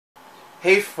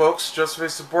Hey folks,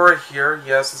 Sobora here.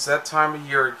 Yes, it's that time of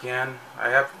year again. I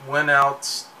have went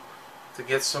out to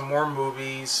get some more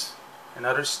movies and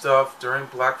other stuff during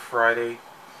Black Friday.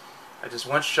 I just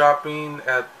went shopping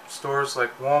at stores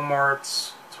like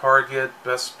Walmart, Target,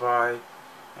 Best Buy,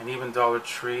 and even Dollar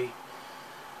Tree.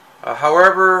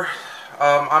 However,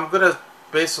 I'm going to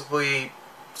basically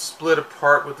split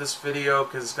apart with this video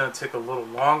because it's going to take a little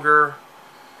longer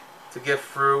to get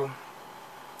through.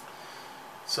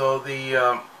 So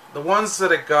the ones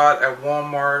that I got at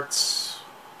Walmart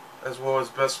as well as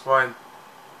Best Buy,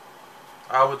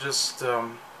 I will just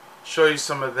show you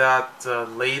some of that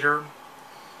later.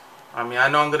 I mean, I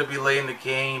know I'm going to be late in the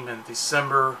game, and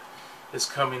December is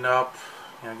coming up,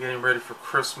 getting ready for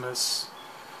Christmas.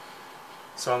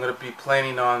 So I'm going to be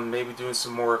planning on maybe doing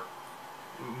some more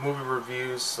movie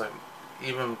reviews, like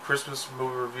even Christmas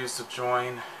movie reviews to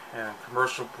join, and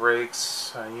commercial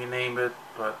breaks, you name it.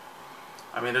 But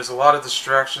I mean, there's a lot of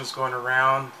distractions going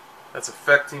around that's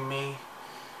affecting me,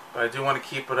 but I do want to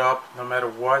keep it up no matter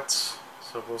what,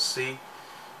 so we'll see.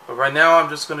 But right now I'm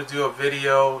just going to do a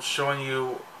video showing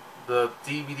you the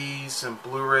DVDs and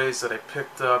Blu-rays that I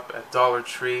picked up at Dollar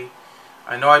Tree.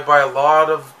 I know I buy a lot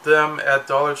of them at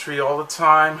Dollar Tree all the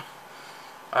time.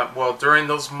 Well, during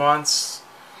those months.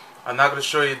 I'm not going to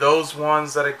show you those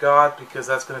ones that I got because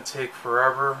that's going to take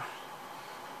forever.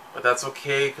 But that's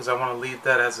okay because I want to leave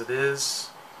that as it is.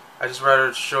 I just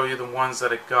rather show you the ones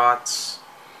that I got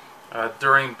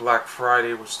during Black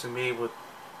Friday, which to me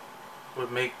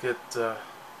would make it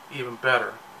even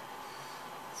better.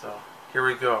 So here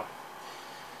we go.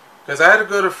 Because I had to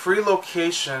go to 3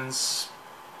 locations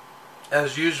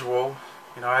as usual.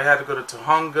 I had to go to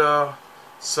Tahunga,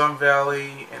 Sun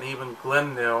Valley, and even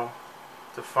Glendale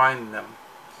to find them.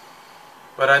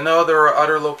 But I know there are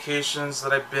other locations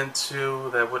that I've been to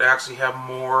that would actually have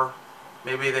more.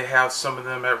 Maybe they have some of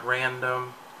them at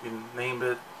random, you name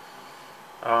it.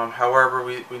 However,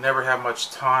 we never have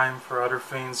much time for other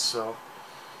things, so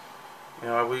I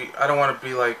don't want to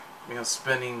be like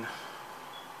spending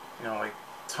like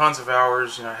tons of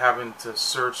hours having to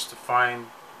search to find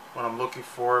what I'm looking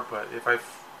for. But if I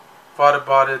thought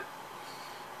about it,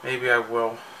 maybe I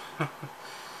will.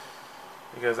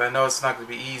 Because I know it's not going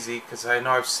to be easy, because I know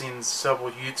I've seen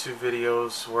several YouTube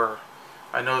videos where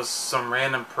I know some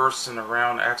random person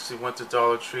around actually went to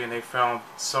Dollar Tree and they found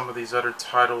some of these other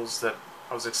titles that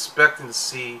I was expecting to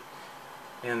see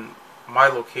in my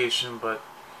location, but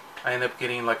I ended up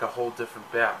getting like a whole different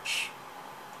batch.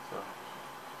 So,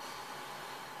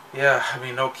 yeah, I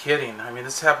mean, no kidding. I mean,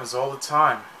 this happens all the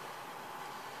time,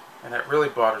 and that really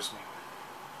bothers me.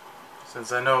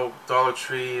 Since I know Dollar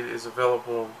Tree is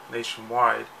available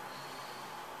nationwide,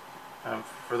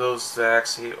 for those that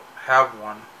actually have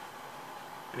one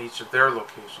in each of their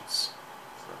locations.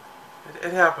 So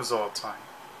it happens all the time.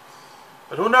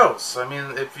 But who knows? I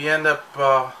mean, if you end up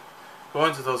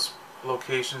going to those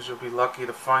locations, you'll be lucky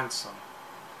to find some.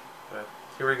 But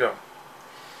here we go.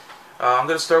 I'm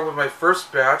going to start with my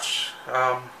first batch.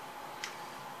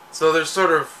 So they're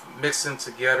sort of mixed in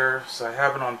together, so I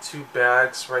have it on 2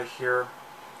 bags right here.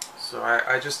 So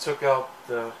I just took out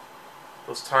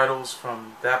those titles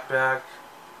from that bag,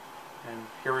 and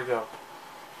here we go.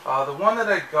 The one that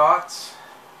I got,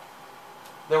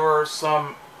 there were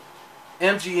some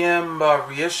MGM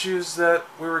reissues that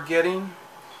we were getting.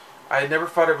 I never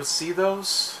thought I would see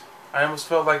those. I almost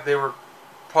felt like they were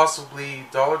possibly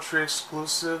Dollar Tree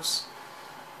exclusives,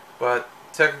 but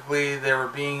technically they were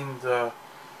being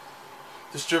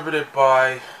distributed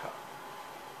by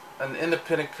an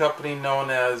independent company known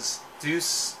as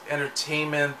Deuce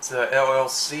Entertainment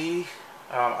LLC.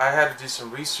 I had to do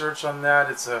some research on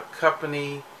that. It's a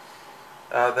company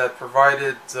that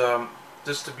provided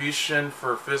distribution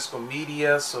for physical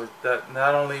media, so that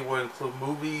not only will include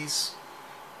movies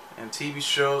and TV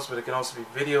shows, but it can also be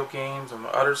video games and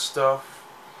other stuff.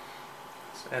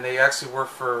 And they actually work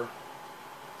for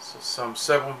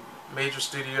several major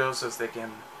studios as they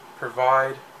can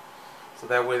provide, so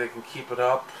that way they can keep it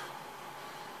up.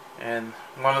 And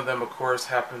one of them, of course,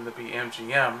 happened to be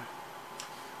MGM.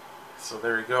 So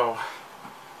there you go.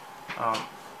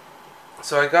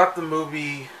 So I got the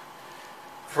movie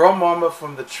From Mama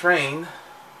from the Train.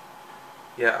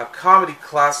 Yeah, a comedy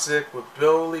classic with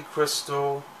Billy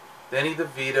Crystal, Danny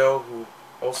DeVito, who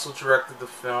also directed the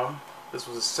film. This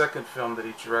was the second film that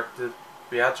he directed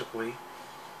theatrically,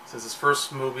 since his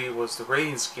first movie was The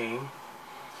Ratings Game,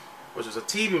 which was a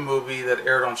TV movie that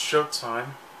aired on Showtime.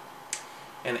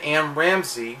 And Anne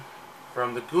Ramsey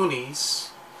from The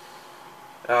Goonies.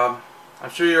 I'm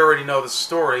sure you already know the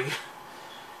story.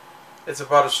 It's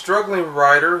about a struggling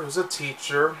writer who's a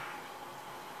teacher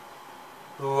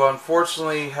who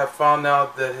unfortunately had found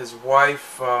out that his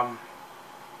wife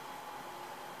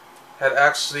had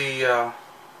actually,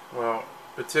 well,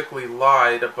 particularly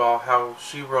lied about how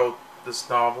she wrote this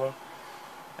novel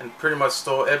and pretty much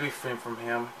stole everything from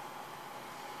him.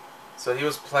 So he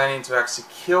was planning to actually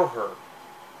kill her.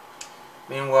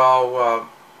 Meanwhile,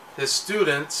 his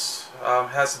student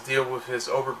has to deal with his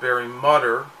overbearing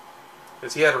mother,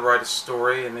 because he had to write a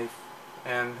story,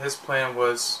 and his plan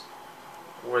was,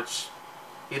 which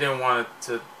he didn't want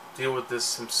to deal with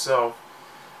this himself,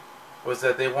 was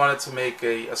that they wanted to make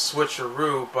a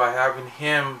switcheroo by having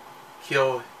him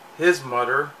kill his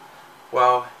mother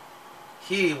while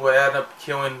he would end up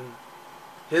killing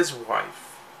his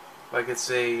wife. Like it's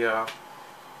a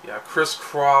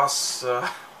crisscross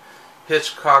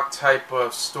Hitchcock type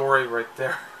of story right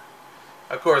there.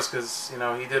 Of course, because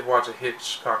he did watch a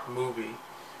Hitchcock movie.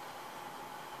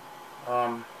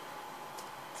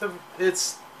 So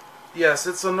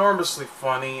it's enormously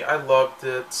funny. I loved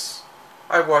it.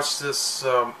 I watched this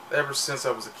ever since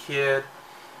I was a kid.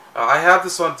 I have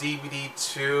this on DVD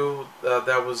too.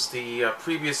 That was the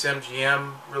previous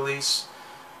MGM release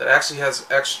that actually has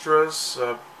extras,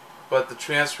 but the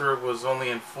transfer was only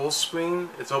in full screen.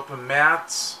 It's open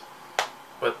matte,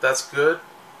 but that's good.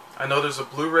 I know there's a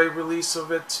Blu-ray release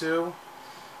of it too,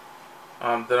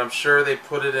 that I'm sure they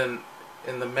put it in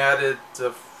the matted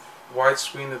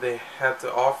widescreen that they had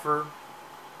to offer.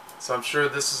 So I'm sure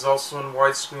this is also in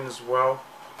widescreen as well.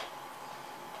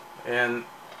 And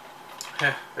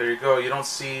there you go. You don't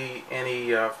see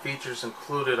any features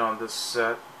included on this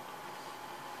set.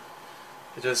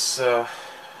 It just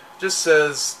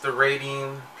says the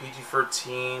rating,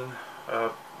 PG-13,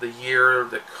 the year,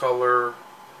 the color,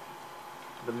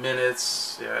 the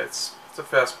minutes. Yeah, it's a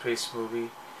fast-paced movie.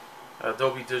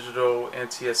 Dolby Digital,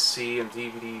 NTSC, and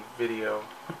DVD video.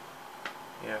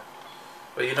 Yeah,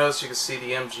 but you notice you can see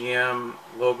the MGM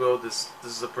logo. This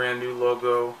is a brand new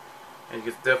logo, and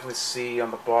you can definitely see on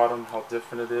the bottom how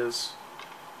different it is.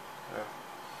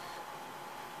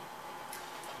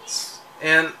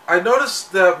 And I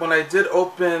noticed that when I did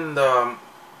open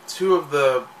two of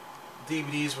the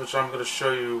DVDs, which I'm going to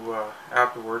show you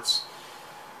afterwards,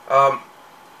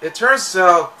 it turns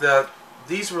out that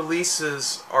these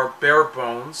releases are bare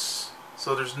bones,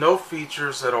 so there's no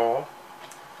features at all.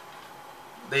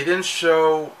 They didn't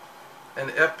show an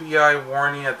FBI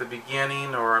warning at the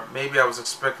beginning, or maybe I was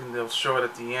expecting they'll show it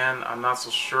at the end. I'm not so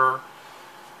sure.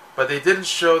 But they didn't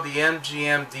show the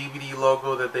MGM DVD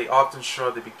logo that they often show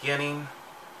at the beginning.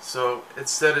 So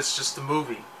instead it's just a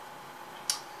movie.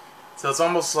 So it's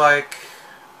almost like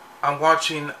I'm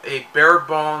watching a bare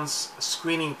bones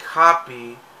screening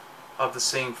copy of the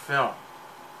same film.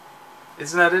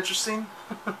 Isn't that interesting?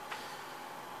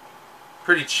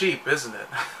 Pretty cheap, isn't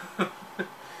it?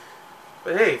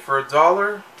 But hey, for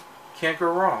 $1, can't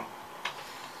go wrong.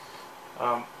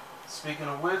 Speaking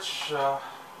of which, I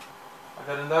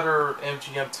got another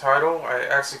MGM title. I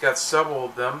actually got several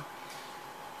of them,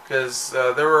 because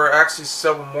there were actually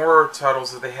several more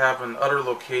titles that they have in other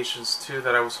locations too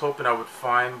that I was hoping I would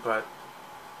find, but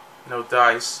no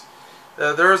dice.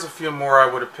 There is a few more I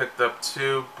would have picked up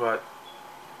too, but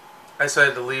I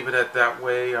decided to leave it at that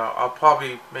way. I'll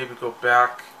probably maybe go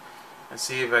back and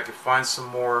see if I can find some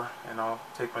more, and I'll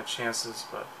take my chances.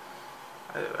 But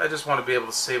I just want to be able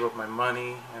to save up my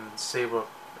money and save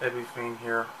up everything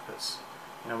here, because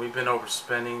we've been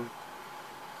overspending.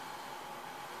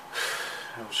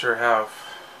 I sure have.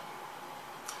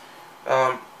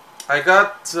 I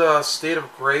got State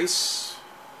of Grace,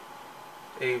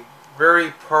 a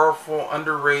very powerful,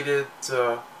 underrated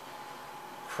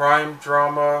crime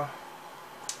drama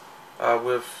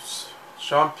with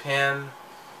Sean Penn,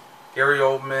 Gary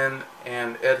Oldman,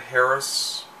 and Ed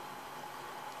Harris.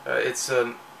 It's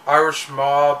an Irish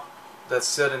mob that's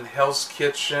set in Hell's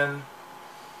Kitchen,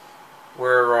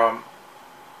 where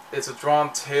it's a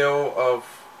drawn tale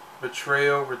of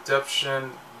betrayal,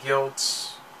 redemption,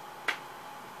 guilt,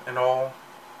 and all.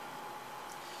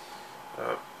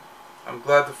 I'm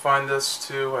glad to find this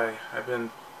too. I've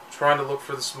been trying to look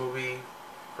for this movie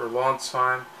for a long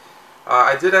time.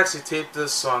 I did actually tape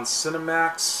this on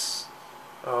Cinemax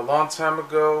a long time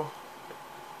ago.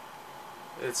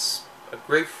 It's a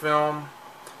great film.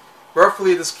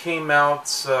 Roughly this came out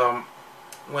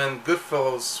when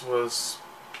Goodfellas was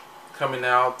coming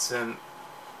out, and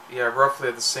yeah, roughly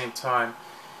at the same time,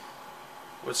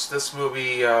 which this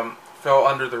movie fell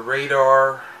under the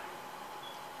radar,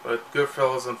 but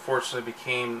Goodfellas unfortunately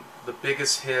became the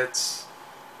biggest hit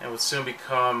and would soon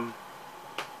become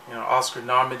Oscar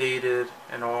nominated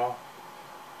and all.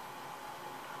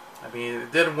 I mean,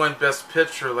 it didn't win Best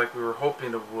Picture like we were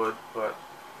hoping it would, but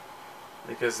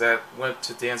because that went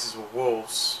to Dances with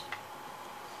Wolves.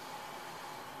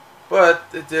 But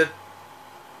it did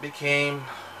became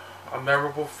a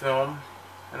memorable film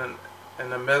and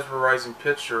a mesmerizing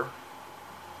picture.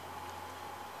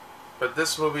 But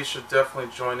this movie should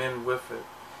definitely join in with it.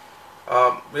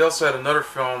 We also had another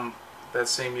film that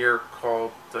same year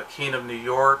called The King of New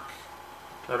York,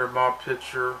 another mob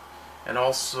picture, and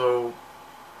also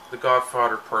The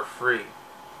Godfather Part 3.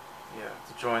 Yeah,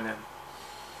 to join in,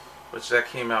 which that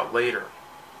came out later.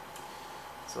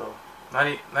 So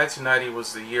 1990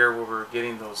 was the year where we were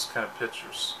getting those kind of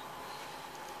pictures.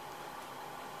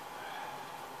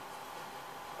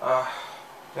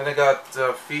 Then I got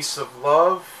Feast of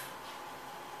Love.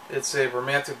 It's a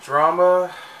romantic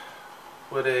drama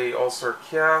with a all-star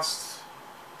cast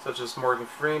such as Morgan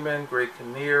Freeman, Greg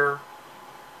Kinnear,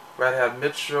 Brad Hat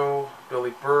Mitchell,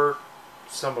 Billy Burke,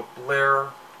 Selma Blair,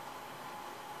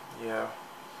 yeah,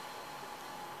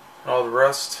 and all the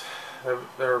rest that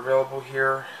are available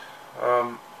here.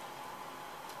 I'm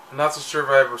not so sure if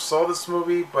I ever saw this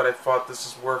movie, but I thought this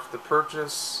is worth the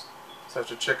purchase, so I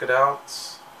should check it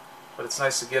out. But it's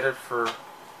nice to get it for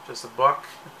just $1.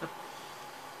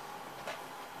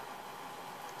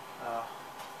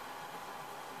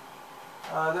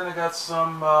 Then I got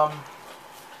some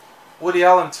Woody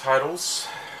Allen titles.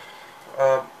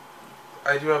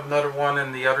 I do have another one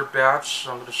in the other batch.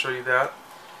 I'm going to show you that.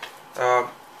 I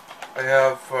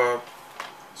have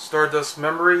Stardust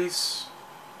Memories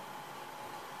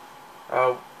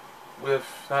with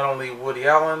not only Woody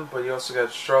Allen, but you also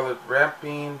got Charlotte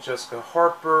Rampling, Jessica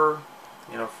Harper,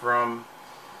 you know, from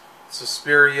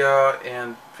Suspiria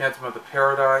and Phantom of the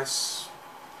Paradise.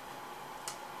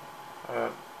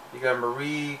 You got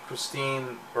Marie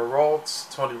Christine Barrault,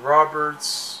 Tony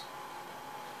Roberts.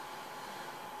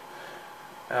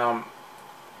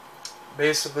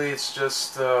 Basically, it's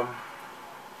just I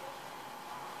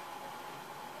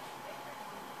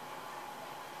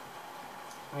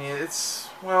mean, it's,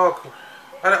 well,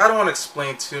 I don't want to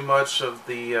explain too much of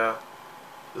the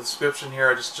description here.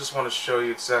 I just want to show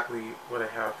you exactly what I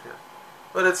have here.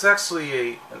 But it's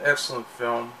actually an excellent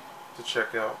film to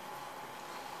check out,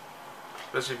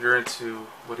 especially if you're into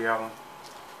Woody Allen.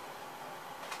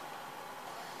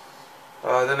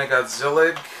 Then I got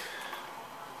Zelig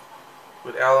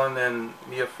with Allen and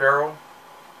Mia Farrow.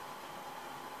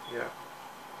 Yeah.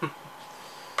 You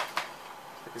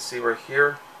can see right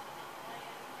here.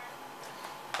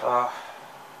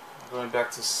 Going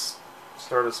back to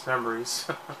Stardust Memories.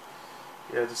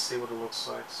 Yeah, just see what it looks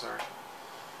like. Sorry.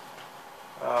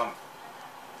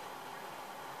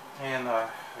 And I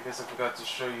guess I forgot to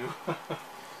show you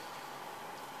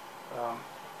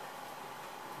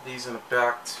these in the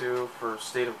back too, for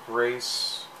State of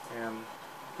Grace and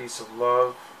Piece of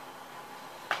Love.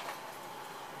 I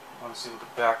want to see what the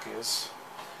back is.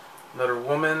 Another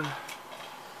Woman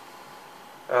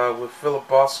with Philip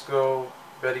Bosco,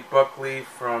 Betty Buckley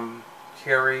from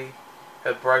Carrie,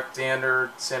 had Bryce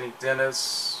Danner, Sandy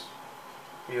Dennis,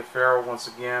 Mia Farrow once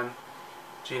again,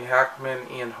 Gene Hackman,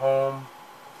 Ian Holm,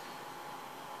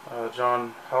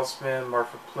 John Houseman,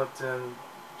 Martha Plimpton,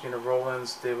 Gina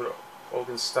Rollins, David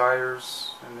Ogen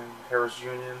Stiers, and then Harris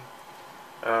Union,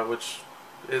 which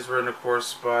is written, of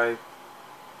course, by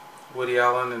Woody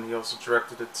Allen, and he also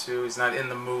directed it too. He's not in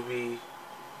the movie.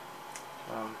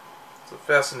 It's a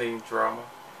fascinating drama.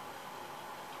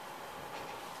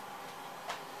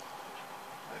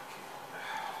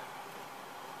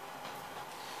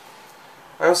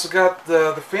 I also got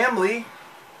The Family.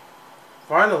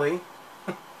 Finally.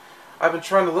 I've been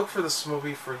trying to look for this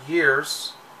movie for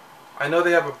years. I know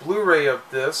they have a Blu-ray of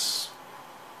this,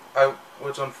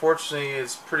 which unfortunately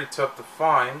is pretty tough to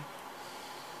find.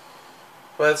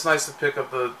 But it's nice to pick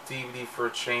up the DVD for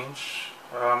a change.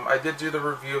 I did do the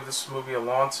review of this movie a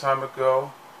long time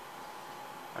ago.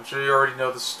 I'm sure you already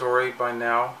know the story by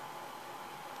now.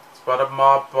 It's about a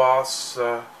mob boss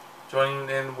joining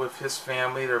in with his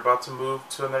family. They're about to move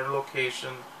to another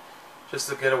location just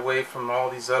to get away from all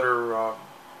these other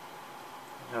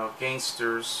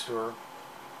gangsters who are.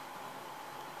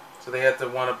 So they had to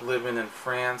wind up living in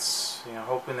France,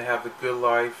 hoping to have the good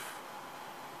life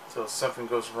until something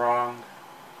goes wrong.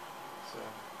 So,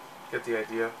 get the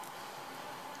idea.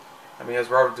 I mean, he has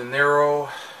Robert De Niro,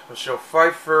 Michelle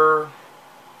Pfeiffer,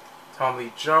 Tom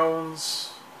Lee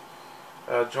Jones,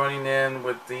 joining in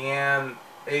with Deanne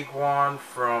Agwan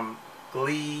from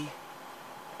Glee,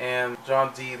 and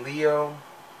John D. Leo.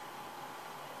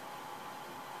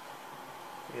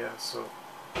 Yeah, so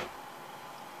it's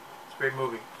a great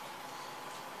movie.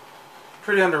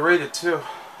 Pretty underrated too,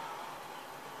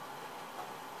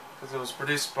 because it was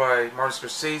produced by Martin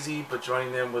Scorsese, but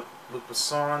joining in with Luc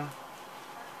Besson.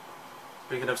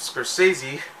 Speaking of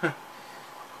Scorsese, I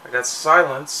got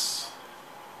Silence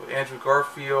with Andrew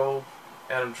Garfield,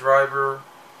 Adam Driver,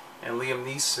 and Liam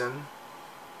Neeson.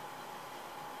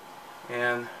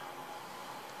 And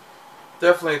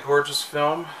definitely a gorgeous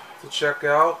film to check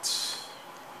out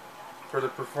for the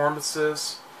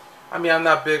performances. I mean, I'm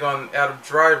not big on Adam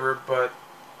Driver, but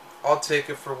I'll take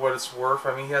it for what it's worth.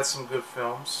 I mean, he had some good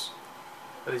films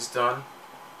that he's done.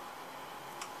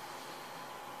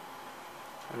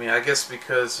 I mean, I guess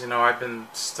because, you know, I've been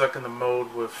stuck in the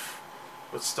mode with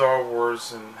Star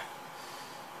Wars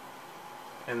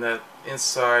and that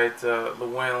Inside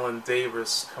Llewellyn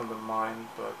Davis come to mind,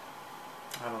 but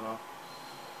I don't know.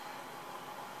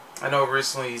 I know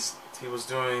recently he was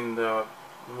doing the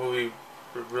movie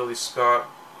with Ridley Scott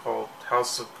called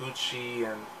House of Gucci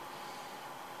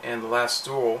and The Last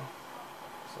Duel.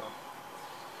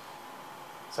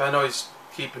 So I know he's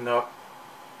keeping up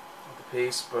with the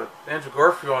pace, but Andrew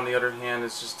Garfield, on the other hand,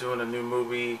 is just doing a new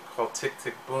movie called Tick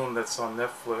Tick Boom that's on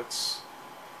Netflix. So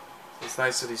it's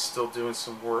nice that he's still doing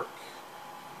some work.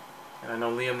 And I know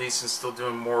Liam Neeson's still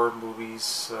doing more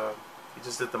movies. He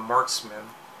just did The Marksman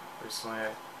recently.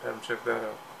 I haven't checked that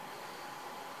out.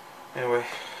 Anyway,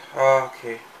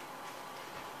 okay.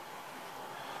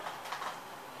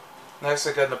 Next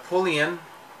I got Napoleon.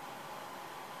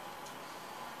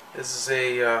 This is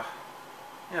a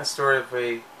story of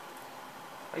a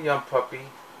young puppy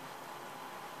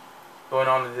going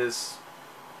on his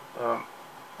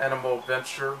animal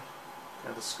adventure,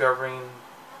 discovering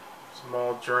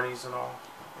small journeys and all.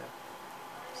 Yeah.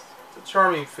 It's a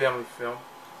charming family film,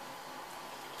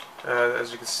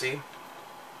 as you can see.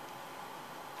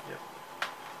 Yep.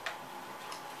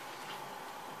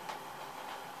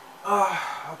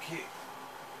 Okay.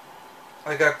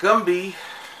 I got Gumby.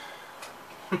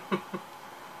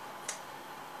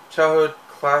 Childhood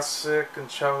classic and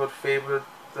childhood favorite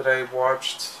that I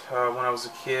watched when I was a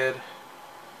kid.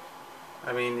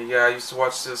 I mean, yeah, I used to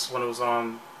watch this when it was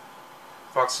on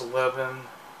Fox 11,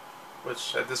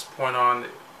 which at this point on,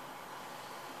 it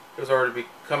was already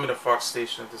becoming a Fox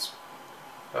station at this,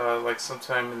 like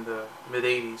sometime in the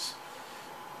mid-80s.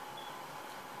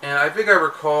 And I think I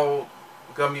recall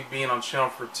Gumby being on Channel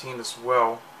 13 as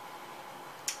well,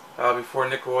 before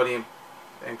Nickelodeon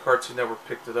and Cartoon Network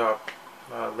picked it up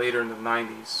later in the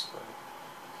 90s.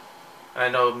 But I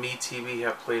know MeTV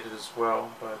had played it as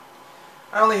well, but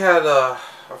I only had a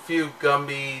few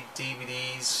Gumby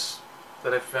DVDs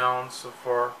that I found so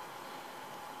far.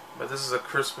 But this is a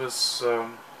Christmas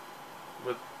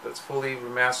that's fully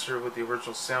remastered with the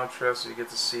original soundtrack, so you get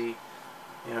to see,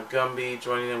 you know, Gumby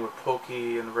joining in with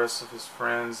Pokey and the rest of his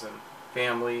friends and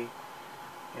family,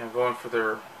 you know, going for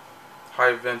their high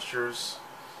adventures.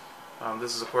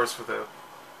 This is, of course, for the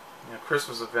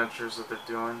Christmas adventures that they're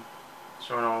doing,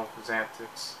 showing all of his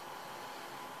antics.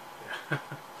 Yeah.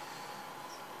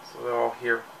 So they're all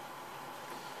here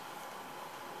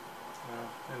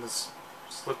in this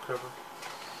slipcover.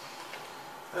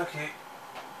 Okay.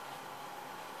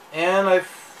 And I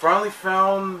finally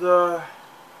found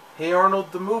Hey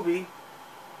Arnold the movie.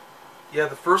 Yeah,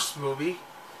 the first movie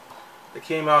that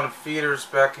came out in theaters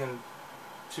back in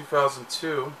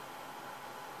 2002.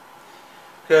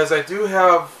 Because I do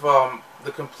have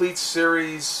the complete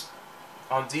series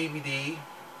on DVD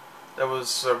that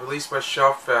was released by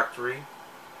Shout Factory.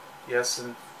 Yes,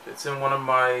 and it's in one of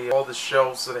all the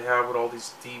shelves that I have with all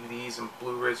these DVDs and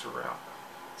Blu-rays around.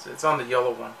 So it's on the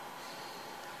yellow one.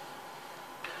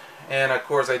 And of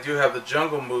course I do have the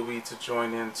Jungle movie to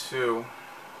join in too,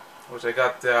 which I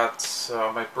got that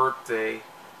my birthday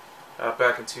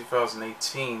back in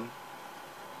 2018.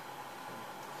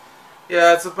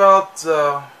 Yeah, it's about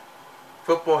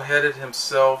football-headed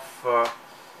himself,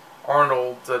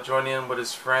 Arnold, joining in with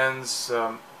his friends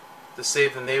to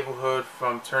save the neighborhood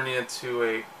from turning into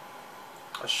a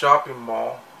shopping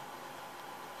mall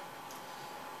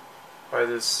by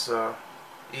this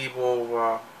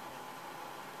evil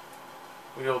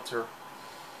realtor.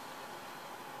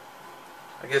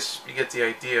 I guess you get the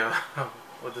idea of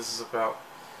what this is about.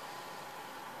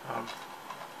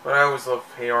 But I always love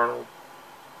Hey Arnold.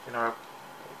 You know,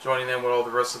 joining in with all the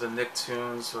rest of the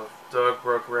Nicktoons of Doug,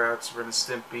 Rugrats, Ren and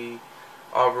Stimpy,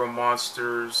 Agro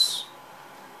Monsters,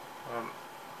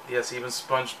 yes, even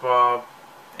SpongeBob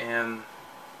and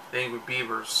the Angry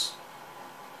Beavers,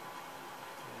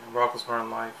 and Rocko's Modern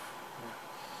Life.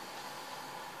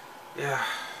 Yeah.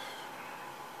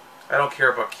 I don't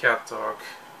care about Cat Dog.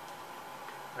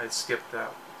 I'd skip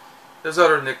that. There's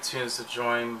other Nicktoons to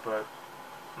join, but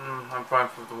I'm fine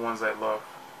for the ones I love.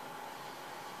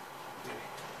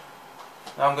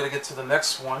 Now I'm going to get to the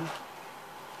next one.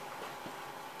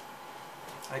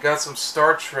 I got some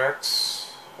Star Treks.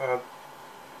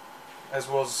 as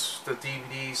well as the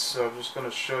DVDs, so I'm just going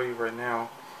to show you right now.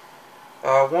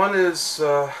 One is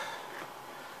A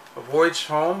Voyage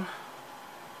Home,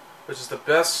 which is the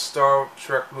best Star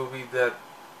Trek movie that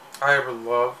I ever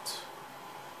loved,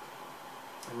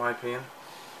 in my opinion.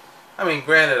 I mean,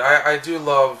 granted, I do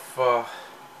love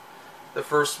the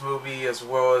first movie as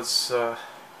well as the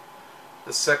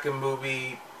second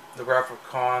movie, The Wrath of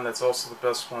Khan. That's also the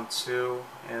best one too,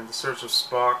 and The Search of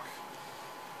Spock.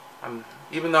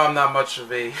 Even though I'm not much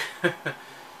of a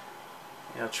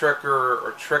Trekker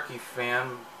or Trekkie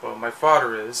fan, well, my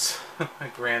father is,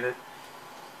 granted.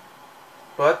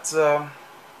 But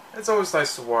it's always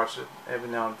nice to watch it every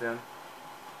now and then.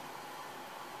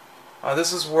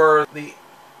 This is where the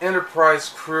Enterprise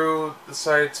crew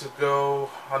decided to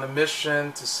go on a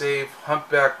mission to save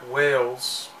humpback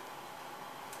whales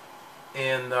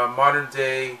in modern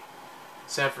day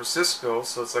San Francisco,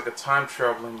 so it's like a time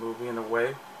traveling movie in a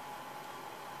way.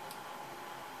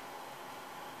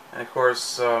 And of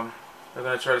course they're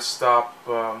going to try to stop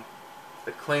the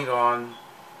Klingon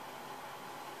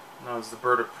known as the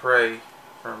Bird of Prey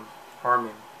from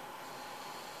harming.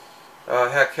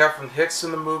 Had Catherine Hicks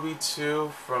in the movie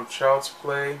too from Child's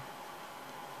Play,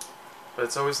 but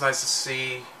it's always nice to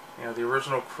see the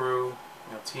original crew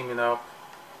teaming up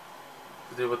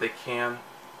to do what they can.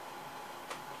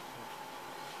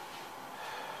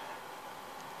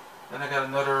 Then I got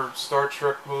another Star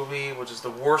Trek movie, which is the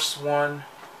worst one,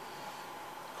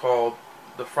 called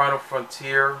The Final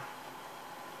Frontier,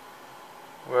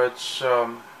 which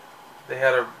they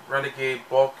had a renegade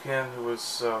Vulcan who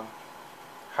was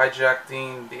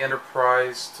hijacking the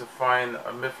Enterprise to find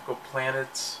a mythical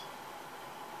planet.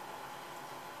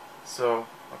 So,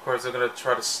 of course, they're going to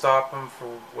try to stop him for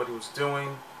what he was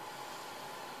doing.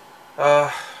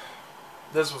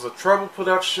 This was a troubled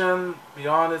production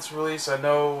beyond its release. I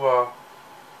know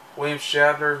William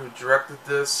Shatner, who directed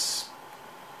this,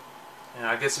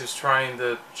 I guess he was trying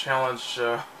to challenge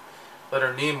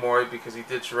Leonard Nimoy, because he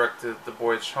did direct The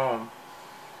Voyage Home.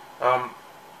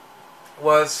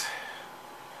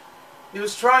 He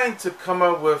was trying to come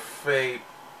up with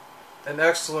an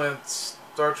excellent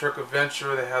Star Trek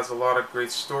adventure that has a lot of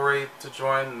great story to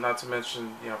join, not to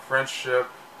mention friendship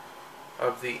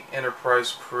of the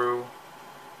Enterprise crew.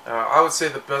 I would say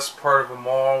the best part of them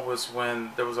all was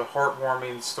when there was a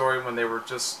heartwarming story when they were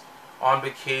just on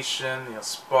vacation,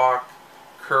 Spock,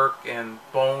 Kirk, and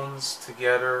Bones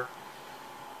together.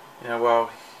 While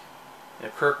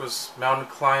Kirk was mountain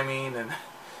climbing,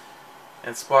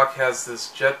 and Spock has this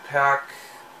jetpack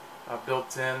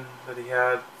built in that he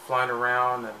had flying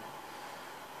around,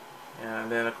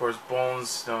 and then of course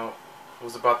Bones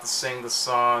was about to sing the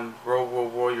song "Row, row,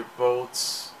 row your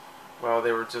boats" while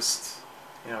they were just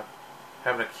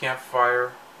having a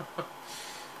campfire.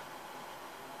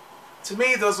 To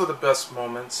me, those are the best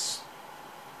moments,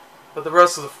 but the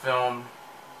rest of the film,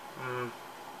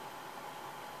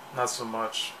 not so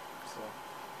much. So,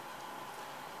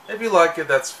 if you like it,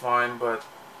 that's fine, but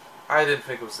I didn't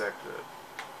think it was that good.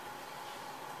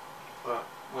 But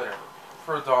whatever,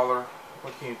 for $1,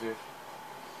 what can you do?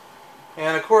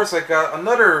 And of course, I got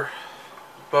another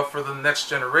buff for the Next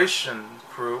Generation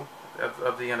crew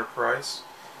of the Enterprise.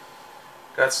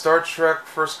 Got Star Trek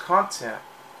First Contact,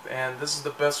 and this is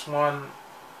the best one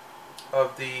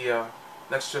of the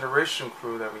Next Generation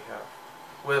crew that we have,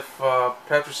 with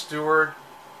Patrick Stewart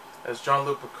as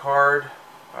Jean-Luc Picard,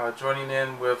 joining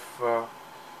in with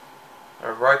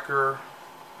Riker,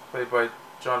 played by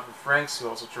Jonathan Frakes, who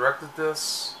also directed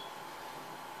this,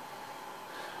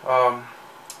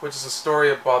 which is a story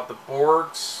about the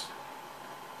Borgs.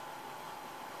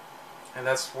 And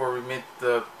that's where we meet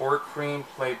the Borg Queen,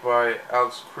 played by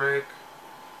Alex Craig.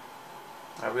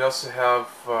 We also have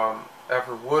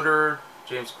Alfred Woodard,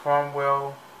 James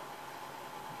Cromwell,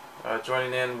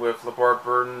 joining in with LeVar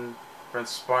Burton, Brent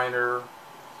Spiner,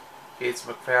 Gates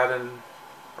McFadden,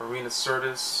 Irina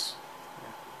Sirtis.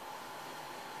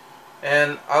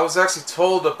 And I was actually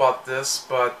told about this,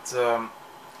 but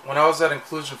when I was at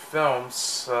Inclusion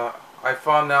Films, I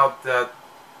found out that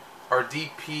our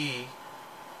DP,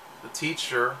 the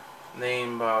teacher,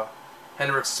 named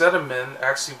Henrik Sederman,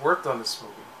 actually worked on this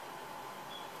movie.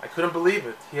 I couldn't believe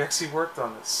it. He actually worked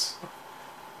on this.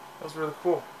 That was really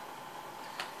cool.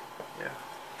 Yeah.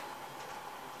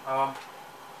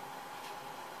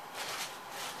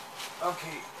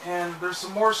 Okay, and there's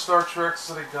some more Star Treks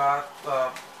that I got,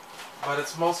 but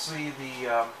it's mostly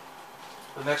the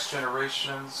Next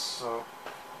Generations. So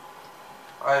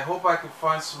I hope I can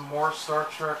find some more Star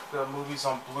Trek movies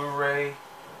on Blu-ray,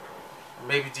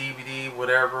 maybe DVD,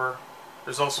 whatever.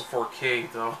 There's also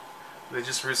 4K though, They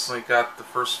just recently got the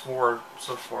first 4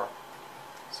 so far.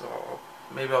 So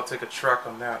maybe I'll take a trek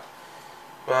on that.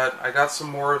 But I got some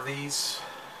more of these.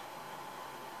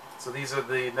 So these are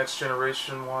the Next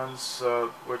Generation ones,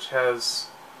 which has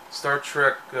Star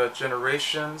Trek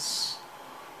Generations.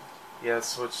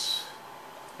 Yes, which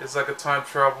is like a time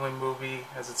traveling movie,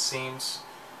 as it seems,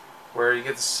 where you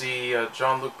get to see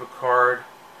Jean-Luc Picard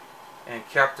and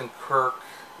Captain Kirk,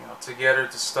 together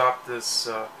to stop this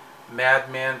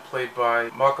madman played by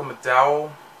Malcolm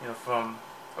McDowell, from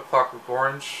A Clockwork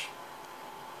Orange,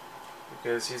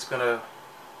 because he's gonna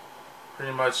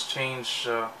pretty much change.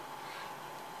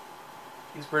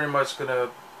 He's pretty much gonna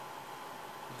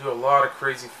do a lot of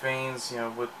crazy things,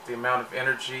 with the amount of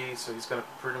energy. So he's gonna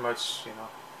pretty much,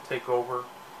 take over.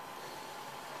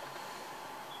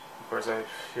 Of course,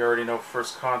 you already know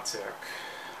First Contact.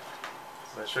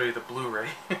 So I show you the Blu-ray.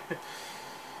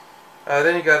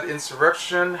 Then you got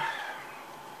Insurrection,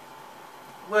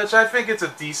 which I think it's a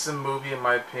decent movie in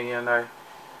my opinion. I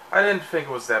didn't think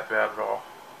it was that bad at all.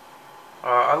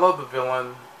 I love the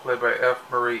villain, played by F.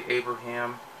 Murray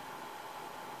Abraham,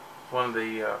 one of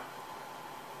the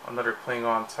another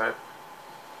Klingon type,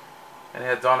 and it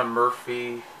had Donna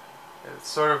Murphy. It's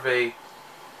sort of a.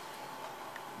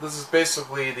 This is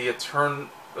basically the eternal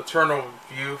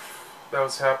youth that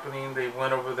was happening. They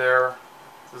went over there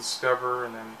to discover,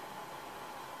 and then,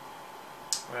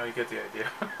 well, you get the idea.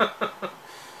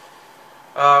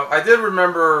 I did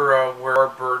remember where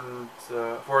Burton,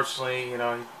 fortunately, he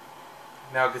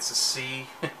now gets to see,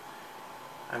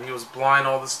 and he was blind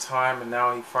all this time, and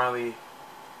now he finally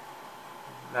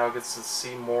gets to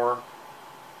see more.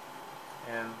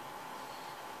 And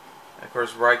of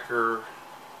course, Riker,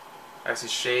 as he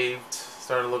shaved,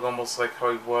 started to look almost like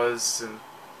how he was in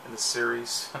the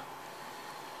series.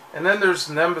 And then there's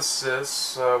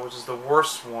Nemesis, which is the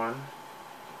worst one.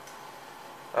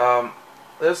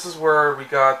 This is where we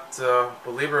got,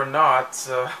 believe it or not,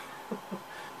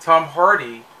 Tom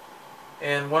Hardy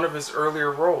in one of his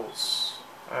earlier roles.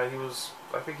 I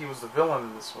think he was the villain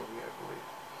in this movie,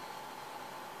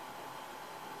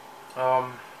 I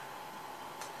believe.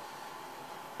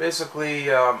 Basically,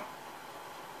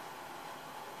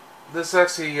 this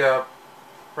actually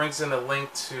brings in a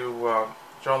link to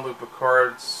Jean-Luc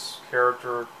Picard's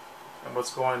character and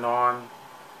what's going on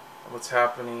and what's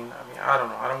happening. I mean, I don't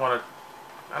know. I don't want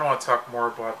to talk more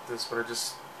about this, but I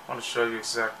just want to show you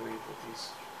exactly what these.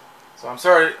 So I'm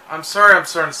sorry I'm starting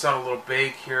to sound a little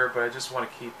vague here, but I just want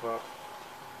to keep up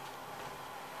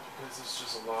because it's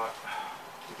just a lot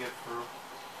to get through.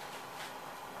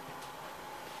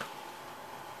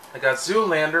 I got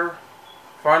Zoolander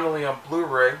finally on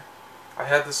Blu-ray. I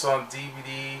had this on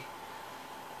DVD,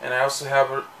 and I also have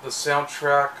the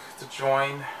soundtrack to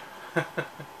join.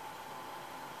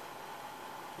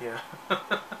 Yeah.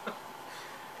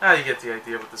 Now you get the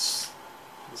idea with this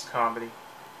comedy.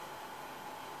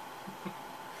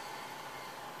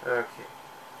 Okay.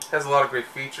 Has a lot of great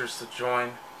features to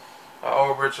join,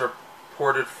 all of which are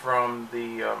ported from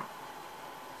the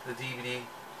DVD.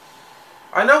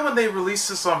 I know when they released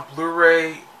this on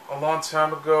Blu-ray a long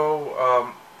time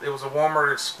ago, it was a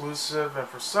Walmart exclusive, and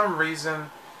for some reason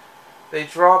they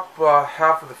dropped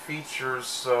half of the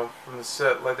features from the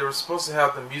set. Like, they were supposed to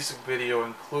have the music video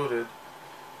included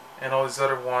and all these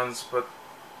other ones, but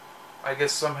I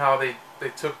guess somehow they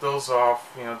took those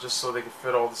off, just so they could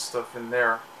fit all the stuff in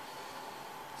there.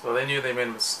 So they knew they made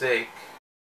a mistake.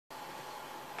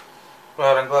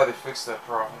 But I'm glad they fixed that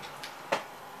problem.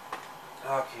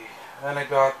 Okay, then I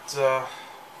got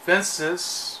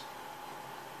Fences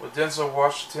with Denzel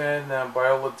Washington and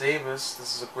Viola Davis.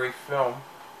 This is a great film.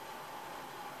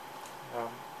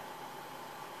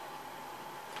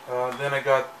 Then I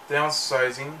got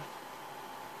Downsizing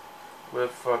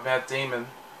with Matt Damon.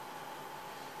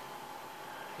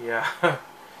 Yeah,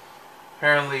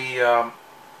 apparently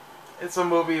it's a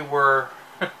movie where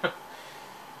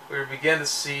we begin to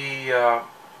see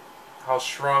how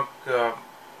shrunk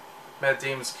Matt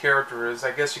Damon's character is.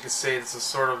 I guess you could say this is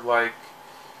sort of like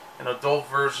an adult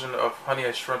version of Honey,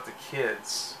 I Shrunk the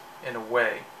Kids, in a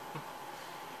way.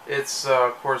 It's,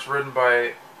 of course, written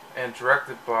by and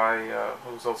directed by,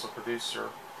 who's also a producer,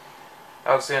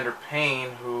 Alexander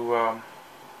Payne, who,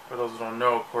 for those who don't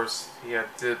know, of course, he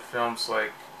did films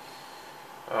like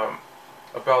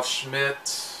About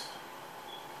Schmidt,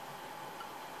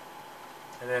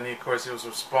 and then, of course, he was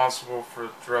responsible for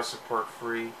Jurassic Park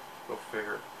 3, go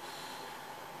figure.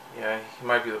 Yeah, he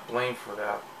might be to blame for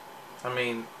that. I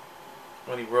mean,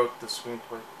 when he wrote the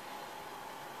screenplay.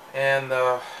 And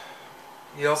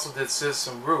he also did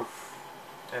Citizen Roof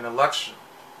and Election.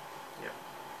 Yeah.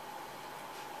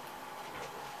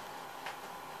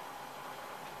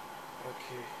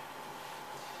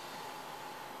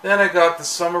 Then I got The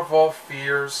Summer of All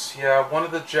Fears. Yeah, one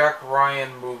of the Jack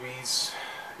Ryan movies.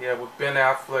 Yeah, with Ben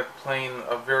Affleck playing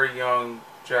a very young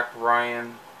Jack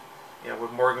Ryan. Yeah,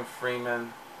 with Morgan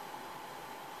Freeman.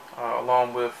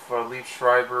 Along with Liev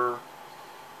Schreiber,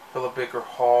 Philip Baker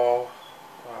Hall,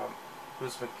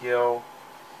 Bruce McGill.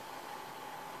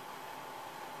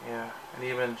 Yeah, and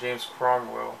even James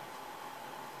Cromwell,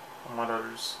 among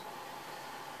others.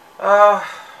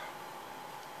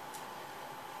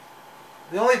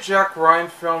 The only Jack Ryan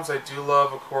films I do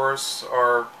love, of course,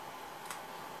 are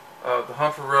The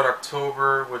Hunt for Red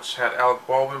October, which had Alec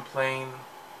Baldwin playing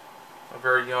a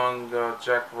very young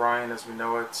Jack Ryan as we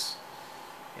know it.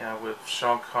 Yeah, with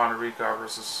Sean Connery, God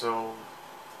rest his soul,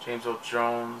 James Earl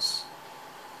Jones,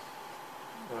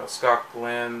 Scott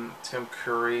Glenn, Tim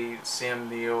Curry, Sam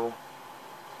Neill,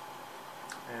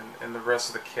 and the rest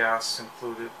of the cast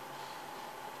included.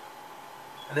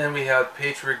 And then we had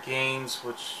Patriot Games,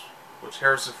 which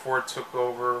Harrison Ford took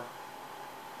over,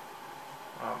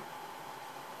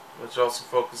 which also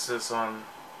focuses on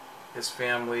his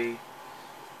family.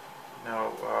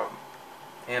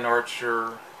 Ann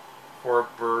Archer, Ford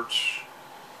Birch,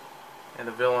 and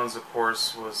the villains, of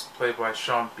course, was played by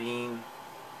Sean Bean.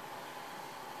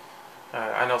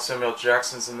 I know Samuel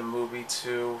Jackson's in the movie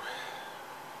too.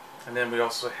 And then we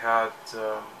also had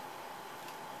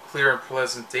Clear and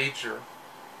Pleasant Danger,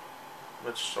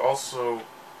 which also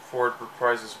Ford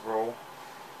reprised his role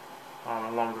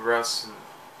along with the rest,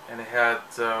 and it had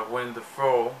Willem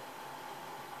Dafoe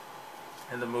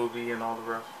in the movie and all the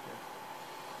rest.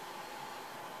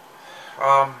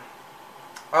 Yeah.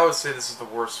 I would say this is the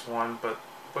worst one, but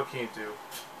what can you do?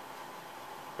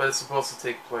 But it's supposed to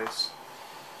take place.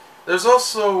 There's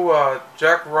also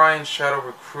Jack Ryan Shadow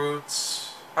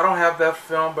Recruits. I don't have that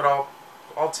film, but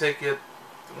I'll take it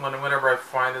whenever I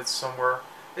find it somewhere.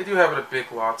 They do have it at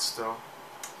Big Lots still,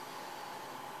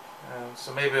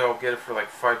 so maybe I'll get it for like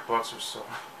 $5 or so.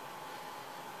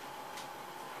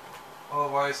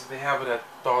 Otherwise, if they have it at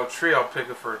Dollar Tree, I'll pick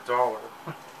it for $1.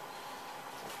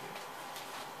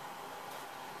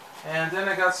 And then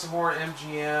I got some more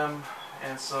MGM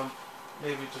and some,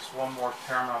 maybe just one more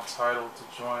Paramount title to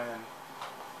join,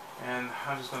 and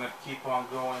I'm just going to keep on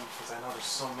going because I know there's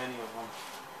so many of them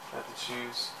I have to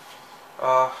choose.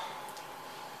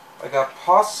 I got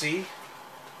Posse.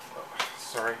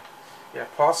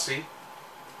 Posse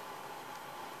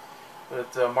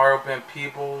with Mario Van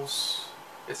Peebles.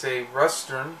 It's a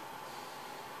Western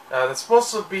that's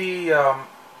supposed to be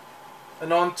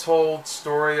an untold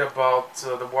story about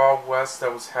the Wild West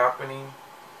that was happening.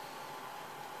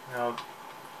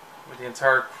 With the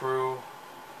entire crew,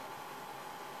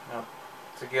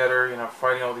 together,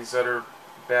 fighting all these other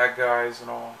bad guys and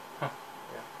all. Yeah,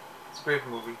 it's a great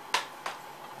movie.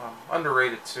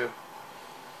 Underrated too.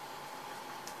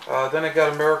 Then I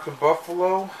got American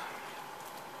Buffalo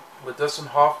with Dustin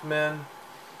Hoffman,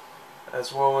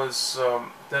 as well as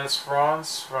Dennis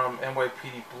Franz from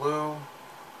NYPD Blue,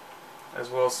 as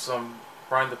well as some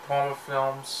Brian De Palma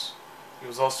films. He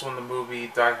was also in the movie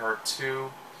Die Hard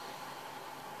 2.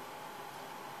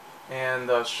 And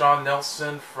Sean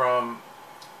Nelson from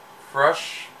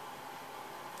Fresh.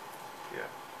 Yeah,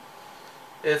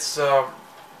 it's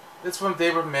from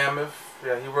David Mamet.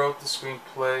 Yeah, he wrote the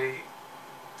screenplay,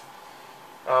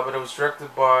 but it was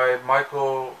directed by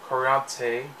Michael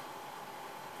Coriante.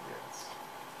 Yes.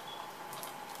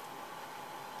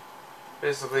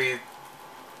 Basically,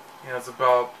 it's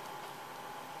about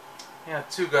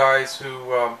two guys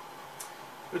who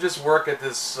just work at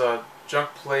this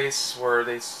junk place where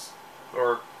they,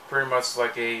 or pretty much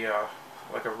like a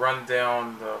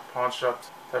rundown pawn shop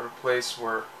type of place,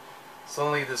 where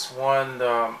suddenly this one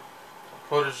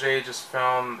protege just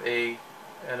found an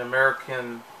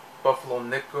American buffalo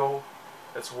nickel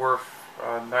that's worth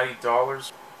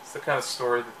 $90. It's the kind of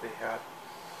story that they had.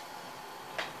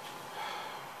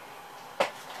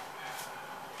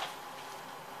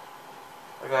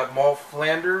 I got Moll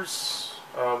Flanders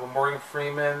with Morgan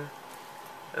Freeman,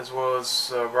 as well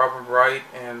as Robin Wright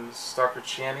and Stockard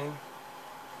Channing.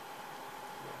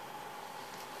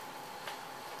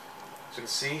 As you can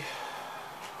see,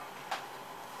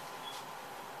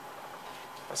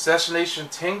 Assassination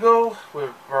Tango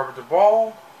with Robert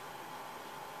Duvall.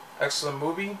 Excellent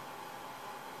movie.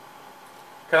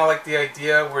 Kind of like the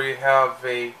idea where you have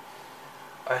a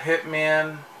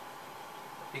hitman,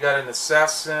 you got an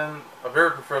assassin, a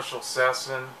very professional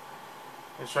assassin.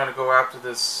 He's trying to go after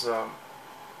this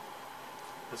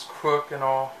this crook and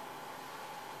all.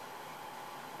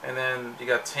 And then you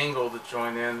got Tango to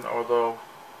join in, although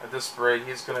at this rate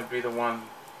he's going to be the one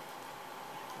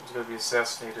who's going to be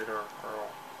assassinated or all.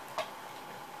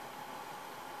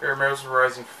 Very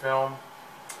mesmerizing film.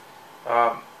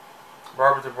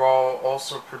 Robert Duvall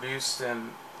also produced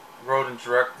and wrote and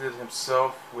directed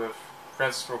himself, with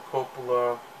Francis Ford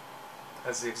Coppola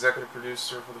as the executive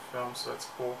producer for the film, so that's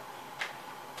cool.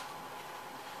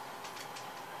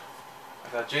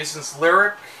 I got Jason's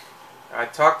Lyric. I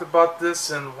talked about this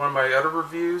in one of my other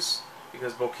reviews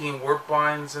because Bokeem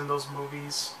Woodbine's in those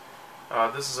movies.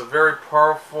 This is a very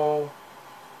powerful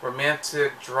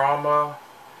romantic drama,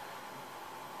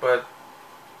 but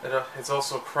it's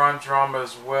also a crime drama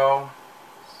as well,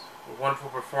 with wonderful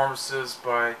performances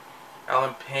by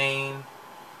Alan Payne,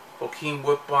 Bokeem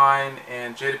Woodbine,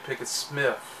 and Jada Pinkett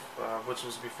Smith, which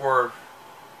was before,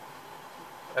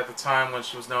 at the time when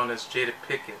she was known as Jada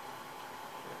Pinkett.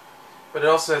 But it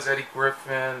also has Eddie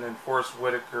Griffin and Forrest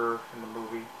Whitaker in the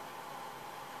movie.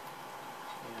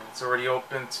 And it's already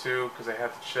open too, because I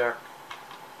had to check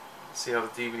to see how the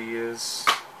DVD is.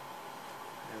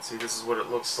 And see, this is what it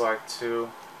looks like too,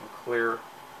 in clear.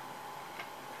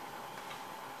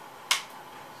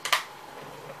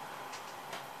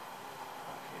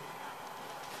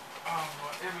 Oh,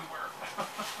 everywhere.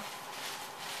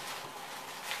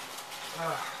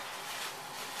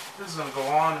 This is going to go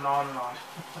on and on and on.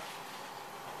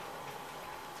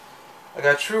 I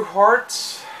got True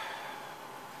Heart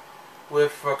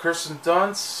with Kirsten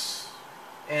Dunst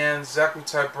and Zachary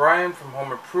Ty Bryan from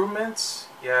Home Improvement.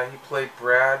 Yeah, he played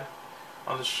Brad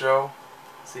on the show.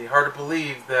 See, hard to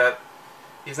believe that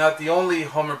he's not the only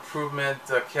Home Improvement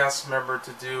cast member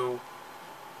to do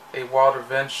a Wild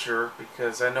Adventure,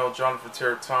 because I know Jonathan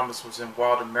Taylor Thomas was in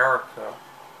Wild America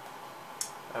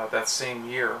that same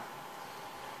year.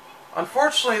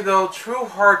 Unfortunately though, True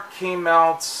Heart came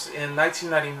out in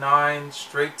 1999,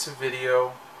 straight to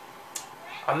video.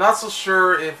 I'm not so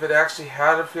sure if it actually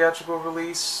had a theatrical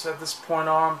release at this point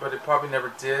on, but it probably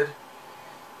never did.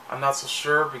 I'm not so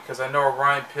sure, because I know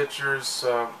Orion Pictures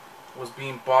was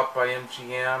being bought by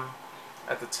MGM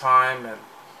at the time,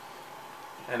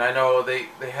 and I know they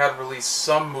had released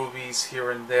some movies here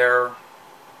and there.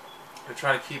 They're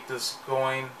trying to keep this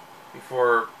going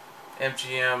before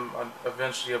MGM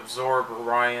eventually absorbed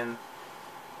Orion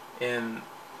in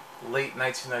late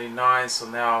 1999, so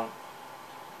now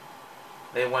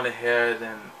they went ahead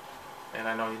and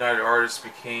I know United Artists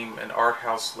became an art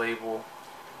house label,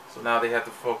 so now they had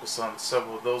to focus on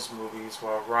several of those movies,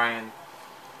 while Orion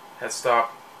had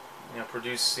stopped,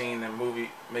 producing and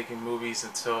making movies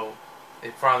until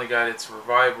it finally got its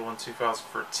revival in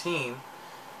 2013,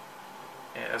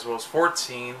 as well as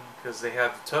 14, because they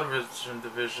had the television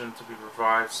division to be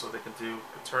revived so they could do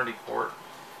Paternity Court,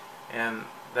 and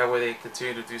that way they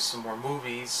continue to do some more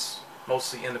movies,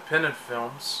 mostly independent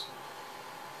films,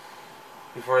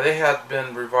 before they had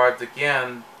been revived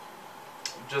again,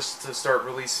 just to start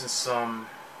releasing some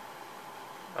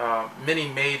mini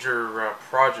major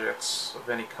projects of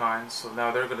any kind. So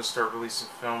now they're going to start releasing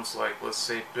films like, let's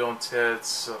say, Bill and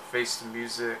Ted's Face the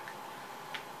Music,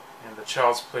 and the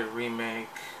Child's Play remake,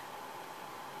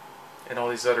 and all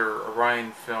these other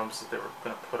Orion films that they were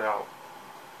going to put out.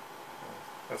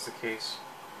 That's the case.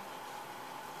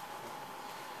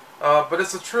 But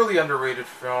it's a truly underrated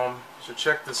film, so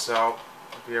check this out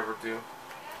if you ever do.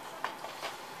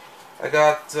 I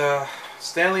got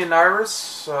Stanley and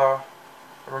Iris, a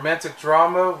romantic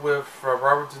drama with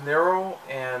Robert De Niro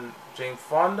and Jane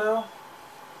Fonda,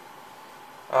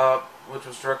 which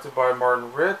was directed by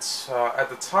Martin Ritt. At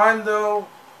the time though,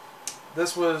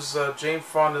 this was Jane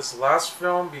Fonda's last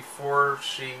film before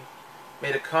she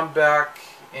made a comeback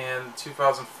in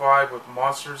 2005 with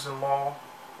Monsters in Law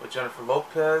with Jennifer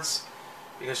Lopez,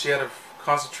 because she had to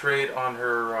concentrate on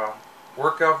her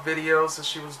workout videos that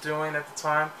she was doing at the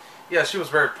time. Yeah, she was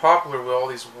very popular with all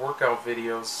these workout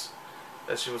videos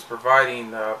that she was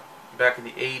providing back in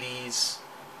the 80s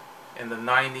and the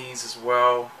 90s as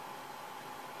well,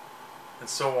 and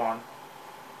so on.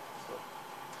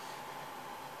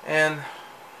 And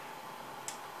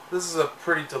this is a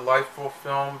pretty delightful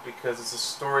film because it's a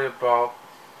story about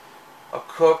a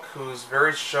cook who's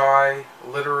very shy,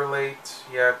 literate,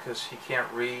 yeah, because he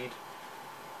can't read.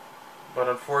 But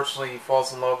unfortunately he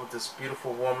falls in love with this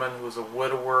beautiful woman who is a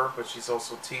widower, but she's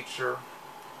also a teacher.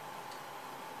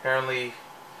 Apparently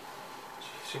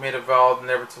she made a vow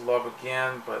never to love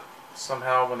again, but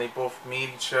somehow when they both meet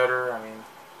each other, I mean,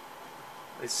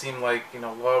 they seem like,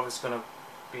 love is going to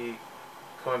be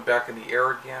coming back in the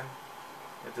air again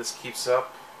if this keeps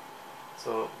up.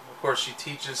 So of course she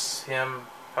teaches him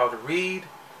how to read,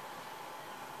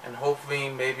 and hopefully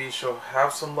maybe she'll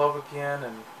have some love again,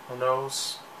 and who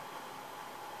knows.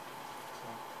 So,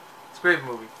 it's a great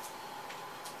movie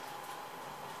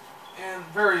and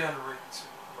very underrated.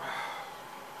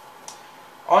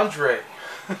 Andre.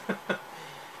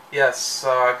 Yes,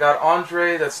 I got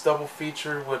Andre. That's double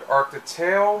featured with Arc the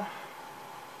Tail.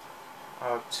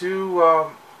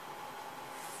 Two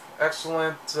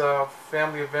excellent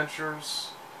family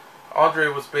adventures. Andre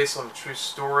was based on a true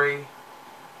story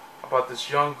about this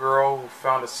young girl who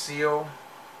found a seal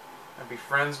and be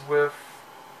friends with.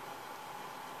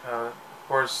 Of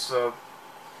course,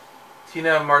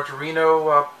 Tina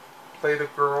Margarino played a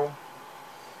girl.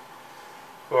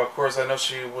 Well, of course, I know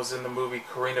she was in the movie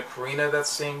Karina that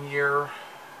same year,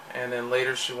 and then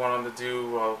later she went on to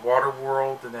do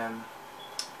Waterworld, and then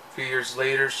a few years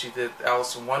later she did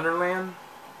Alice in Wonderland,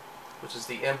 which is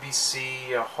the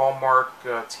NBC Hallmark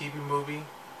TV movie,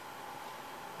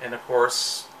 and of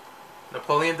course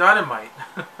Napoleon Dynamite.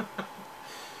 Yeah,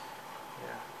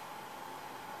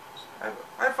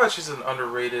 I thought she's an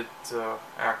underrated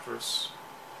actress.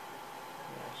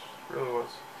 Yeah, she really was.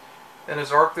 And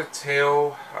his Arc the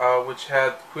Tail, which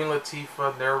had Queen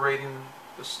Latifah narrating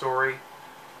the story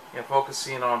and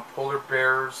focusing on polar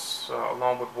bears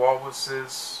along with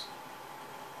walruses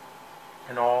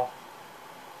and all.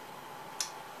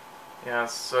 Yeah,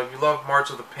 so if you love March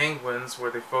of the Penguins,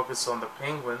 where they focus on the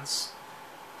penguins,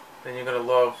 then you're going to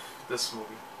love this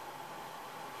movie.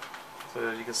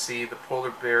 So you can see the polar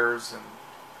bears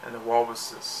and the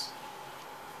walruses.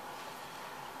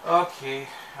 Okay,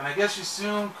 and I guess you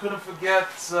soon couldn't forget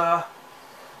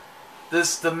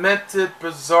this demented,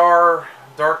 bizarre,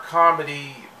 dark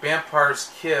comedy,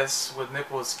 Vampire's Kiss with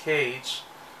Nicolas Cage,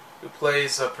 who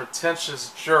plays a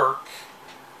pretentious jerk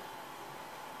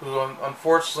who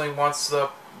unfortunately winds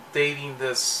up dating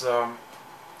this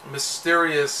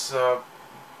mysterious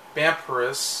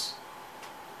vampiress,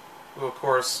 who of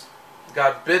course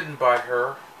got bitten by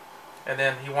her, and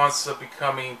then he winds up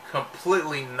becoming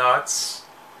completely nuts,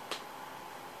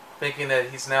 thinking that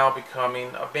he's now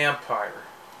becoming a vampire.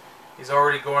 He's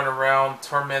already going around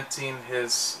tormenting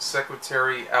his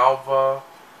secretary Alva,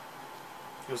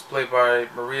 who was played by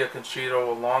Maria Conchita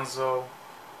Alonso.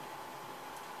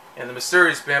 And the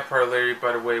mysterious vampire lady,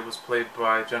 by the way, was played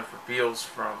by Jennifer Beals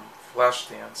from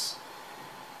Flashdance.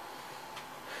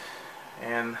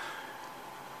 And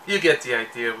you get the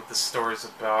idea what the story's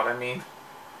about. I mean,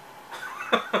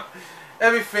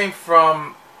 everything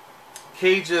from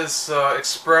Cage's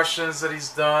expressions that he's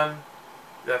done,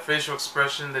 that facial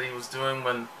expression that he was doing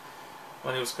when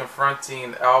he was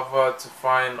confronting Alva to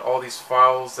find all these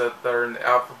files that are in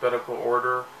alphabetical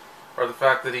order, or the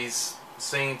fact that he's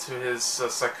saying to his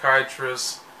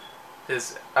psychiatrist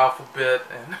his alphabet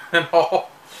and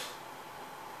all,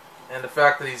 and the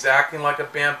fact that he's acting like a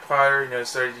vampire. You know, he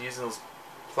started using those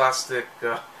plastic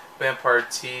vampire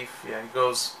teeth. Yeah, he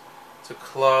goes to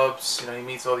clubs. You know, he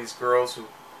meets all these girls who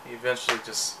he eventually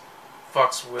just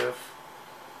fucks with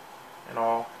and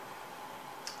all.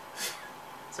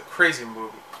 It's a crazy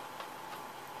movie,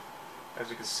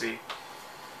 as you can see.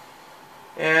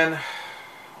 And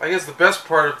I guess the best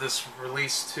part of this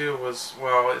release too was,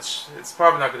 well, it's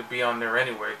probably not going to be on there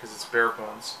anyway because it's bare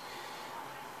bones,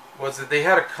 was that they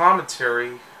had a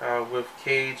commentary with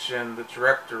Cage and the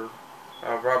director,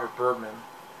 Robert Bergman.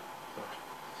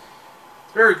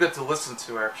 It's very good to listen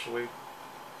to, actually.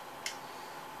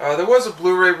 There was a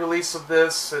Blu-ray release of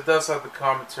this. It does have the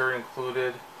commentary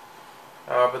included,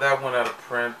 but that went out of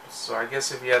print. So I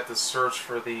guess if you had to search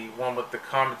for the one with the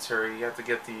commentary, you have to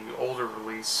get the older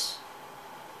release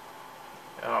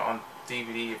on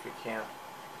DVD if you can.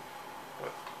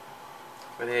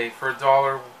 But hey, for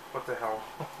 $1, what the hell?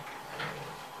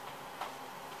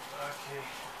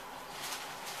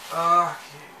 Okay.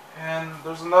 And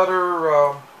there's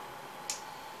another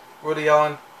Woody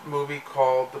Allen movie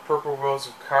called The Purple Rose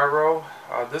of Cairo.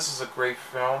 This is a great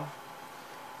film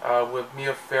with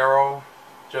Mia Farrow,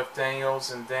 Jeff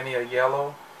Daniels, and Danny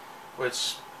Aiello,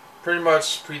 which pretty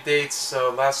much predates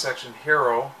Last Action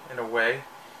Hero in a way,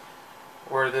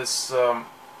 where this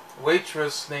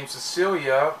waitress named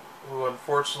Cecilia, who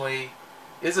unfortunately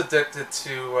is addicted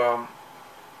to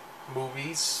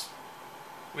movies.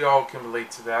 We all can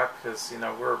relate to that because, you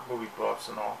know, we're movie buffs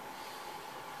and all.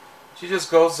 She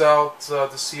just goes out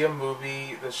to see a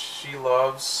movie that she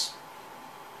loves,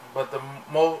 but the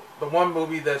one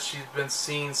movie that she's been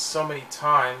seeing so many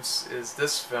times is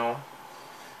this film,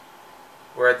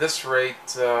 where at this rate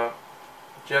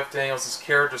Jeff Daniels'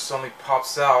 character suddenly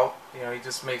pops out. You know, he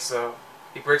just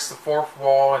he breaks the fourth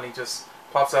wall and he just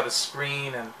pops out a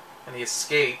screen and he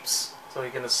escapes so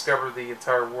he can discover the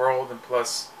entire world, and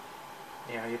plus,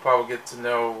 you know, you probably get to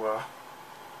know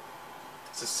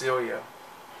Cecilia.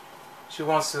 She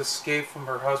wants to escape from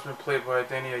her husband, played by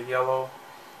Danny Aiello,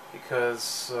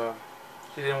 because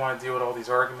she didn't want to deal with all these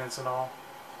arguments and all.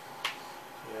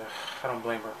 Yeah, I don't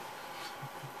blame her.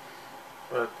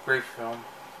 But great film.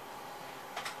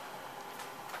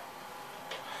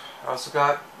 I also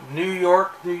got New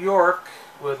York, New York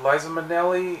with Liza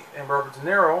Minnelli and Robert De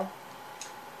Niro,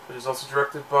 which is also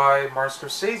directed by Martin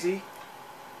Scorsese.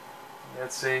 Yeah,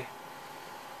 it's a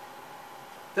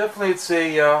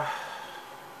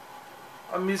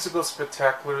musical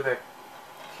spectacular that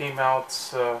came out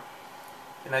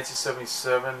in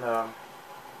 1977.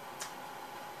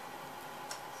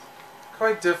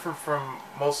 Quite different from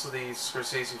most of the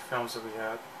Scorsese films that we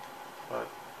had, but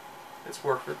it's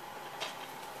worth it.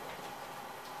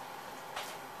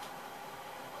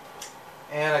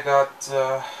 And I got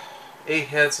 8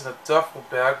 Heads in a Duffel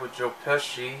Bag with Joe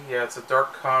Pesci. Yeah, it's a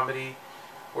dark comedy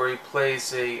where he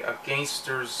plays a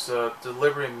gangster's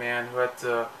delivery man who had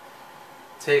to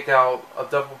take out a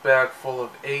duffel bag full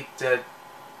of 8 dead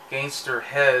gangster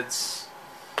heads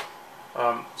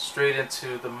straight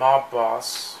into the mob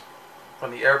boss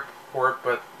from the airport,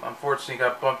 but unfortunately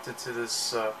got bumped into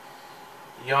this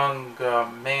young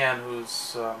man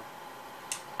who's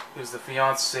the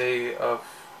fiance of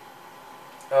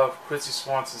Chrissy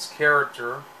Swanson's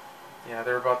character. Yeah,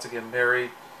 they're about to get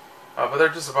married, but they're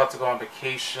just about to go on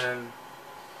vacation,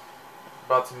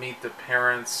 about to meet the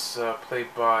parents,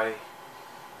 played by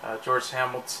George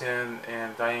Hamilton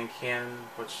and Diane Cannon,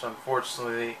 which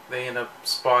unfortunately they end up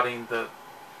spotting the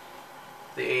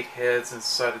 8 heads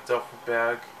inside a duffel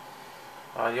bag.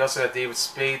 You also got David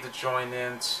Spade to join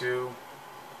in too,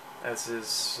 as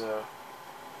his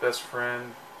best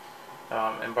friend.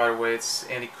 And by the way, it's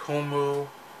Andy Kumu,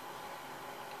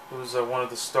 who's one of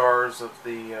the stars of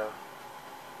the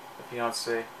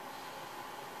fiance.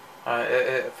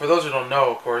 For those who don't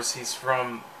know, of course, he's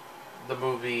from the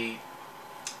movie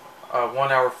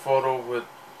 1 Hour Photo with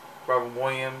Robin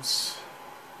Williams.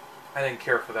 I didn't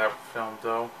care for that film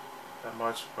though that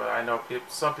much, but I know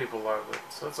some people love it,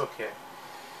 so it's okay.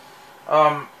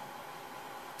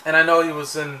 And I know he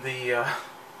was in the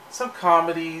some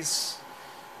comedies,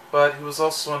 but he was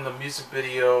also in the music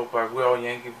video by Will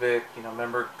Yankovic. You know,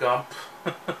 remember Gump?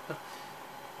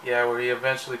 Yeah, where he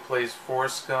eventually plays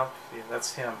Forrest Gump. Yeah,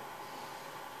 that's him.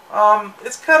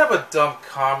 It's kind of a dumb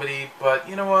comedy, but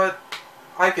you know what?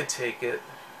 I could take it.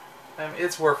 I mean,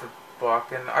 it's worth a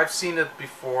buck, and I've seen it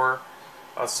before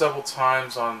several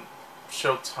times on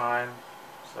Showtime,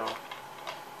 so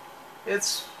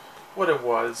it's what it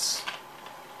was.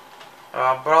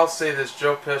 But I'll say this: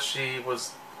 Joe Pesci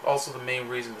was also the main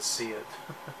reason to see it,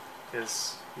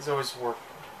 because he's always worth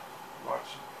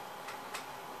watching.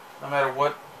 No matter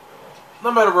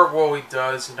what role he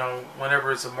does, you know,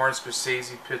 whenever it's a Martin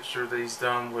Scorsese picture that he's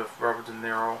done with Robert De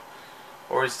Niro,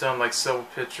 or he's done like several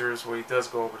pictures where he does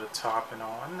go over the top and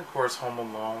all, and of course Home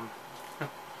Alone.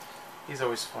 He's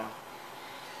always fun.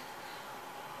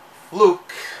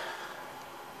 Luke.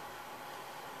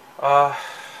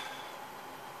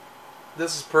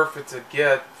 This is perfect to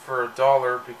get for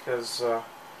 $1 because I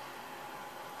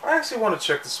actually want to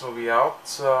check this movie out.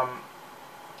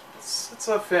 It's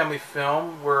a family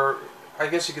film where I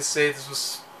guess you could say this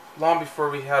was long before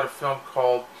we had a film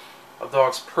called A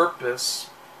Dog's Purpose.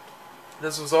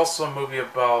 This was also a movie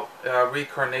about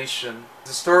reincarnation.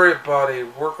 It's a story about a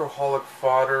workaholic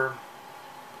father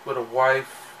with a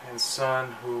wife and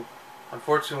son who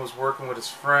unfortunately was working with his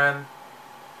friend.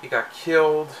 He got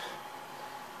killed,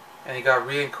 and he got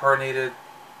reincarnated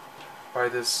by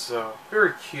this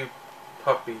very cute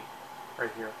puppy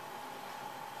right here.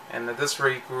 And at this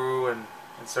rate he grew and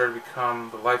started to become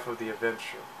the life of the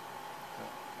adventure.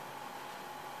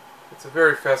 It's a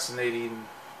very fascinating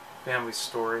family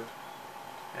story,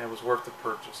 and it was worth the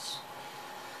purchase.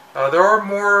 There are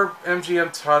more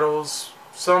MGM titles.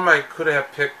 Some I could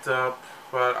have picked up,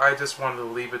 but I just wanted to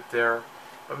leave it there.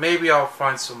 But maybe I'll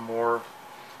find some more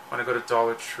when I go to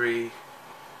Dollar Tree.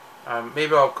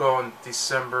 Maybe I'll go in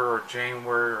December or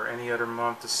January or any other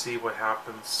month to see what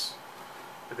happens,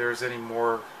 if there's any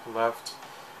more left.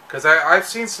 Because I've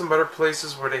seen some other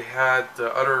places where they had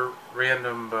other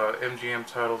random MGM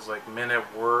titles like Men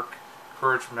at Work,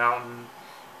 Courage Mountain,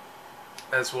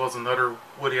 as well as another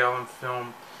Woody Allen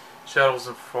film, Shadows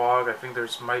and Fog. I think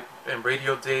there's and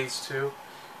Radio Days too,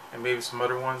 and maybe some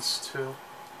other ones too.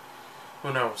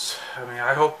 Who knows? I mean,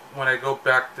 I hope when I go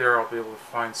back there I'll be able to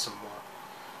find some more.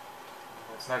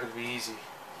 It's not going to be easy.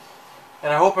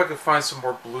 And I hope I can find some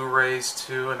more Blu-rays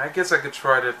too, and I guess I could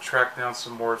try to track down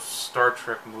some more Star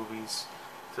Trek movies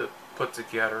to put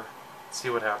together, see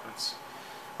what happens.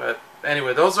 But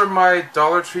anyway, those are my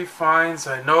Dollar Tree finds.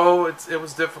 I know it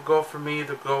was difficult for me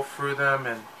to go through them,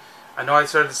 and I know I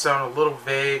started to sound a little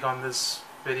vague on this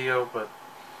video, but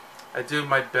I do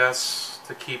my best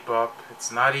to keep up.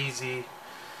 It's not easy.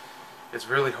 It's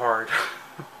really hard.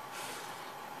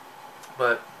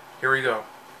 But here we go.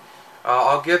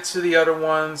 I'll get to the other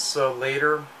ones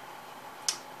later,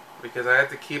 because I have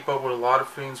to keep up with a lot of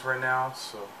things right now,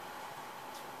 so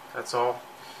that's all.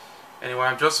 Anyway,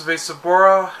 I'm Joseph A.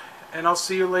 Sobora, and I'll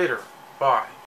see you later. Bye.